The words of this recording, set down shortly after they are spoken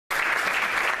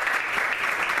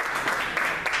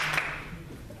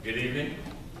Good evening.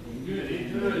 Good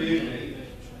evening. Good evening.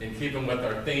 In keeping with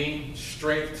our theme,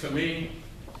 strength to me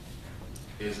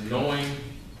is knowing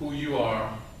who you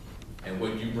are and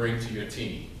what you bring to your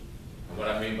team. And what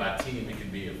I mean by team, it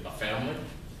can be a family,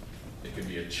 it could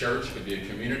be a church, it could be a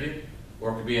community,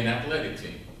 or it could be an athletic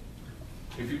team.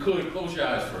 If you could, close your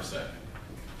eyes for a second.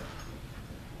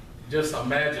 Just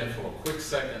imagine for a quick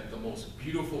second the most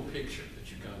beautiful picture that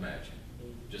you can imagine.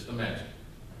 Just imagine.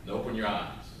 And open your eyes.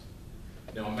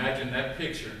 Now imagine that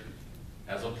picture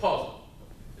as a puzzle.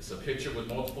 It's a picture with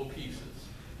multiple pieces.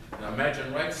 Now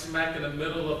imagine right smack in the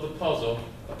middle of the puzzle,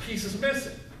 a piece is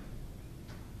missing.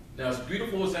 Now as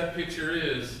beautiful as that picture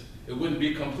is, it wouldn't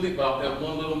be complete without that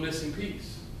one little missing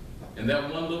piece. And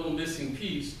that one little missing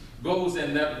piece goes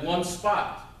in that one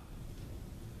spot.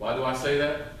 Why do I say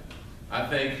that? I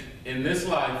think in this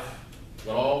life, with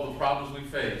all the problems we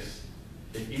face,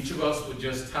 if each of us would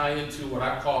just tie into what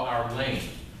I call our lane,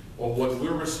 or what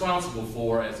we're responsible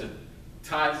for as it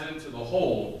ties into the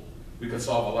whole, we could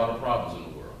solve a lot of problems in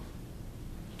the world.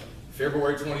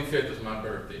 February 25th is my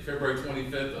birthday. February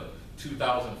 25th of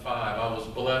 2005, I was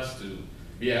blessed to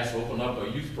be asked to open up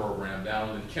a youth program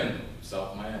down in Kendall,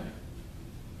 South Miami.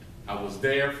 I was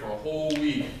there for a whole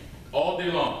week, all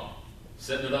day long,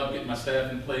 setting it up, getting my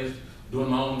staff in place, doing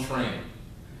my own training.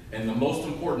 And the most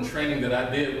important training that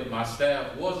I did with my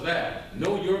staff was that,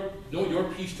 know your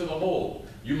piece to the whole.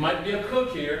 You might be a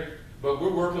cook here, but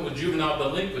we're working with juvenile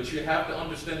delinquents. You have to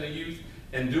understand the youth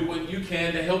and do what you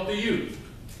can to help the youth.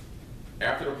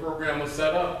 After the program was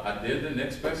set up, I did the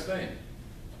next best thing.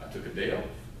 I took a day off.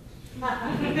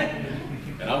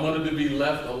 And I wanted to be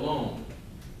left alone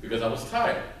because I was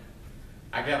tired.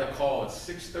 I got a call at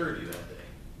 6:30 that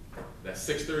day. That's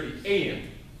 6:30 a.m.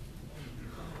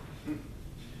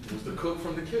 It was the cook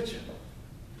from the kitchen.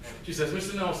 She says,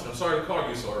 Mr. Nelson, I'm sorry to call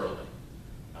you so early.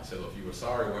 I said, well, if you were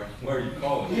sorry, why are you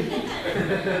calling me?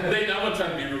 I'm not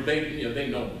trying to be rude. They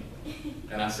know me.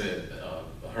 And I said,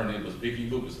 her name was Vicki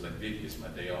Lucas. I was like, Vicki, it's my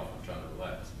day off. I'm trying to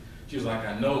relax. She was like,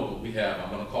 I know, but I'm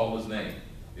going to call his name.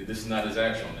 This is not his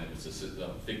actual name. It's a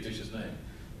fictitious name.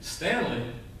 Stanley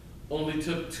only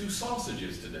took 2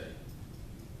 sausages today.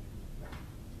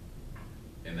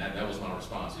 And that was my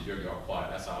response. You're all quiet.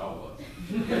 That's how I was.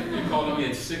 You calling me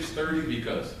at 6:30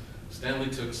 because Stanley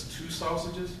took 2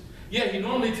 sausages? Yeah, he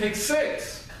normally takes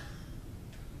 6.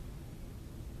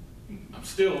 I'm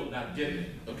still not getting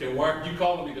it. Okay, why are you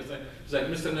calling me? Because it's like,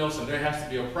 Mr. Nelson, there has to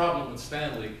be a problem with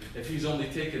Stanley if he's only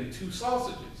taking 2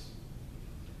 sausages.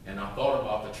 And I thought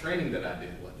about the training that I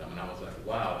did with them, and I was like,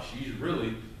 wow, she's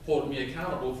really holding me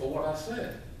accountable for what I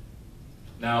said.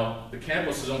 Now, the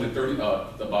campus is only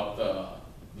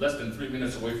less than 3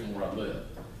 minutes away from where I live.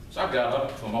 So I got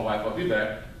up, told my wife I'll be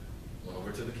back, went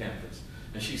over to the campus.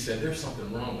 And she said, there's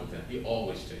something wrong with him. He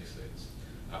always takes 6.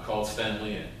 I called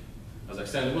Stanley in. I was like,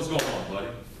 Stanley, what's going on, buddy?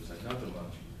 He was like, nothing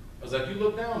about you. I was like, you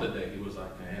look down today. He was like,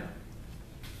 I am.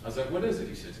 I was like, what is it?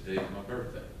 He said, today is my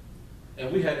birthday.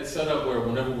 And we had it set up where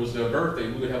whenever it was their birthday,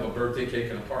 we would have a birthday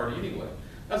cake and a party anyway.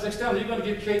 I was like, Stanley, you going to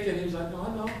get cake? And he was like, no,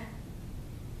 I know.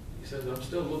 He said, I'm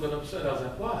still a little bit upset. I was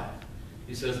like, why?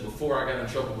 He says, before I got in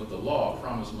trouble with the law, I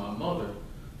promised my mother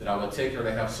that I would take her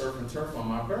to have surf and turf on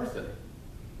my birthday.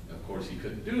 And of course, he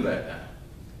couldn't do that now.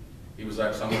 He was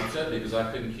like, so I'm upset because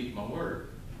I couldn't keep my word.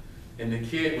 And the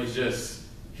kid was just,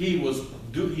 he was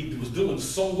doing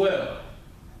so well.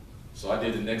 So I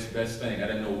did the next best thing. I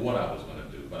didn't know what I was going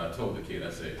to do, but I told the kid, I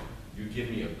said, you give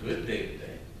me a good day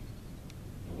today,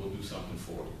 and we'll do something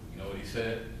for you. You know what he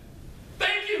said?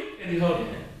 Thank you! And he hugged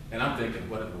me. And I'm thinking,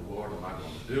 what in the world am I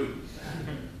going to do?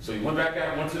 So he went back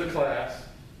out, went to the class.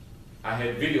 I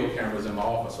had video cameras in my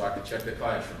office so I could check the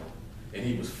classroom. And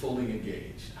he was fully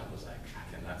engaged. I was like,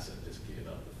 I cannot set this kid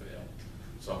up to fail.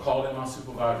 So I called in my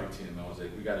supervisory team. I was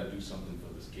like, we got to do something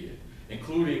for this kid,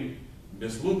 including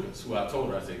Miss Lucas, who I told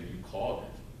her, I said, you called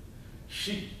it.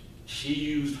 She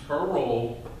used her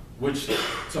role, which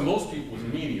to most people was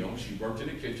menial. She worked in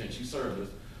the kitchen, she served us.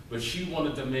 But she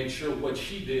wanted to make sure what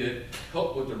she did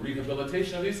helped with the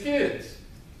rehabilitation of these kids.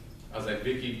 I was like,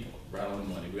 Vicki, right on the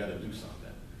money, we got to do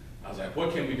something. I was like,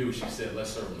 what can we do? She said,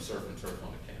 let's serve them surf and turf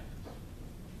on the campus.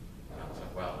 And I was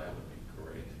like, wow, that would be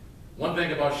great. One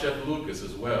thing about Chef Lucas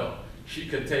as well, she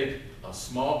could take a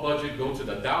small budget, go to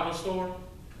the dollar store,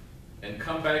 and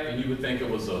come back and you would think it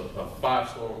was a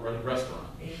 5-star restaurant.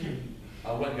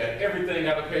 I went and got everything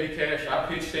out of petty cash. I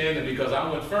pitched in, and because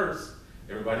I went first,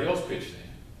 everybody else pitched in.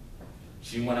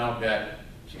 She went out,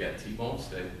 she got T-bone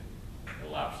steak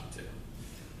and lobster tail.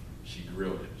 She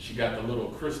grilled it. She got the little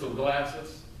crystal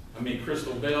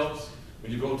crystal bells.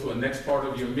 When you go to the next part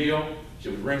of your meal, she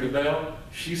would ring the bell.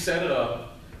 She set it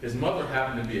up. His mother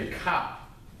happened to be a cop.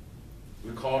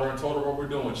 We called her and told her what we're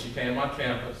doing. She came on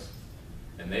campus,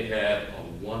 and they had a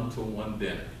one-to-one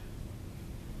dinner.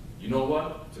 You know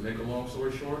what? To make a long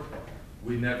story short,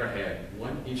 we never had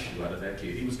one issue out of that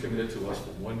kid. He was committed to us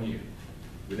for 1 year.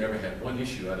 We never had one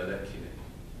issue out of that kid.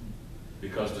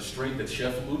 Because the strength that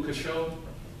Chef Lucas showed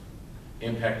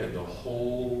impacted the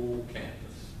whole campus.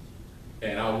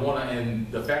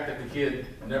 And the fact that the kid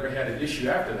never had an issue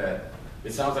after that,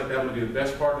 it sounds like that would be the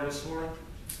best part of this story.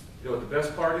 You know what the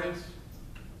best part is?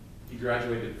 He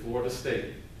graduated Florida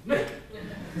State 2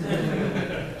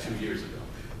 years ago.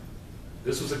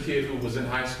 This was a kid who was in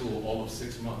high school all of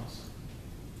 6 months.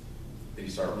 Then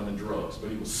he started running drugs,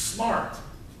 but he was smart.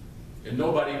 And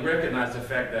nobody recognized the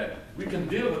fact that we can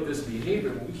deal with this behavior,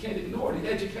 but we can't ignore the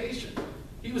education.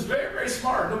 He was very, very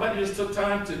smart. Nobody just took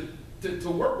time to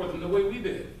work with him the way we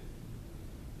did.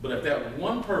 But if that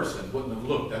one person wouldn't have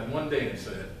looked that one day and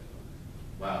said,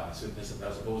 wow, as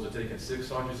opposed to taking 6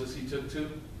 sergeants as he took 2,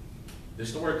 this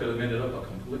story could have ended up a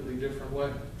completely different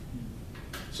way.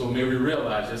 So may we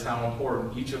realize just how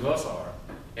important each of us are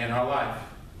in our life.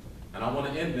 And I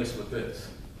want to end this with this.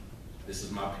 This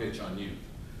is my pitch on youth.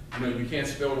 You know, you can't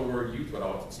spell the word youth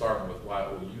without starting with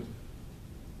Y-O-U.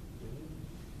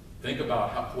 Think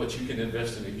about what you can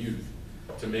invest in the youth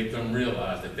to make them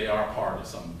realize that they are part of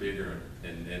something bigger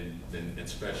and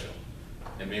special.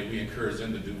 And may we encourage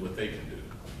them to do what they can do.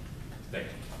 Thank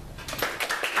you.